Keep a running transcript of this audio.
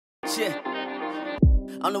Shit.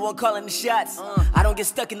 I'm the one calling the shots. I don't get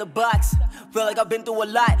stuck in the box. Feel like I've been through a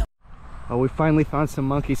lot. Oh, we finally found some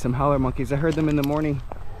monkeys, some howler monkeys. I heard them in the morning.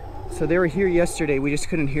 So they were here yesterday, we just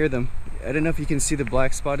couldn't hear them. I don't know if you can see the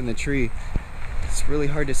black spot in the tree. It's really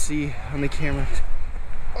hard to see on the camera.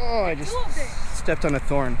 Oh, I just stepped on a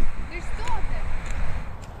thorn. There's two of them.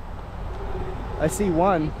 I see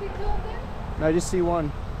one. You see two of them? No, I just see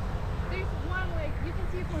one. There's one, like, you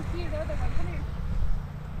can see it from here, the other one. Come here.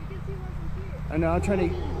 You can see one from here. I know, I'm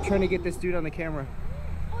trying to get this dude on the camera.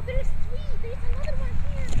 Oh, there's three. There's another one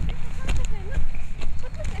here. Look.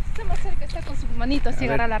 Está más cerca, está con su manito así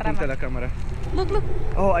agarra la rama. La cámara. Look, look.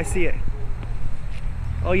 Oh, I see it.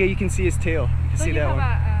 Oh yeah, you can see his tail. You can see that one.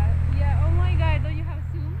 Yeah, oh my god, don't you have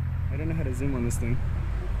zoom? I don't know how to zoom on this thing.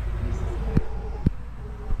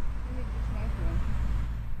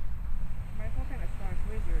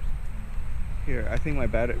 Here, I think my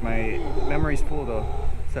memory's full though,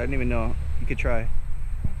 so I didn't even know. You could try.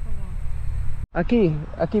 Aquí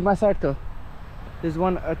más alto. There's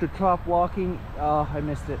one at the top walking. Oh, I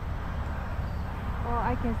missed it. Oh,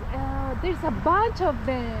 I can see. There's a bunch of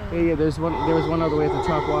them. Yeah, there was one all the way at the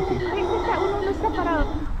top walking. Uno no está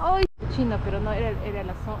parado. Oh, chino, pero no era el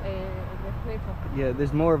reflejo. Yeah,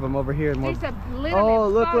 there's more of them over here. There's a little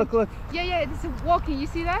oh, bit look. Yeah, it's walking. You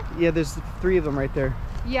see that? Yeah, there's 3 of them right there.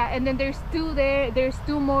 Yeah, and then there's 2 there. There's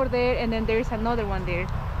 2 more there, and then there's another one there.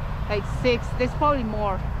 Like 6. There's probably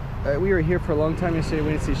more. We were here for a long time yesterday.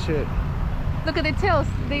 We didn't see shit. Look at the tails.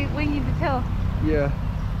 They wing you the tail. Yeah.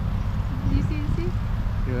 You see?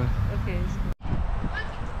 Yeah. Okay.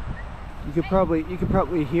 You could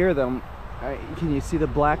probably hear them. Can you see the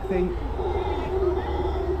black thing?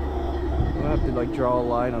 We'll have to like draw a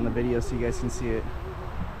line on the video so you guys can see it.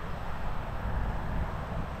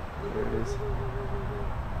 There it is.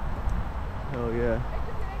 Oh yeah.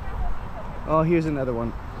 Oh, here's another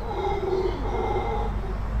one.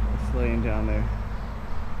 It's laying down there.